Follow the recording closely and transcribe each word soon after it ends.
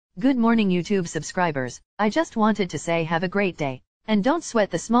Good morning YouTube subscribers, I just wanted to say have a great day. And don't sweat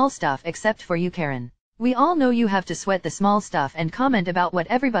the small stuff except for you Karen. We all know you have to sweat the small stuff and comment about what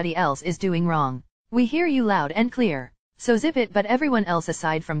everybody else is doing wrong. We hear you loud and clear. So zip it, but everyone else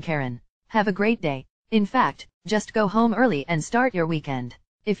aside from Karen. Have a great day. In fact, just go home early and start your weekend.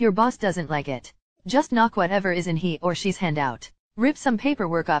 If your boss doesn't like it, just knock whatever is in he or she's hand out. Rip some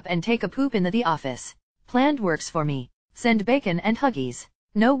paperwork up and take a poop in the office. Planned works for me. Send bacon and huggies.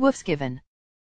 No woofs given.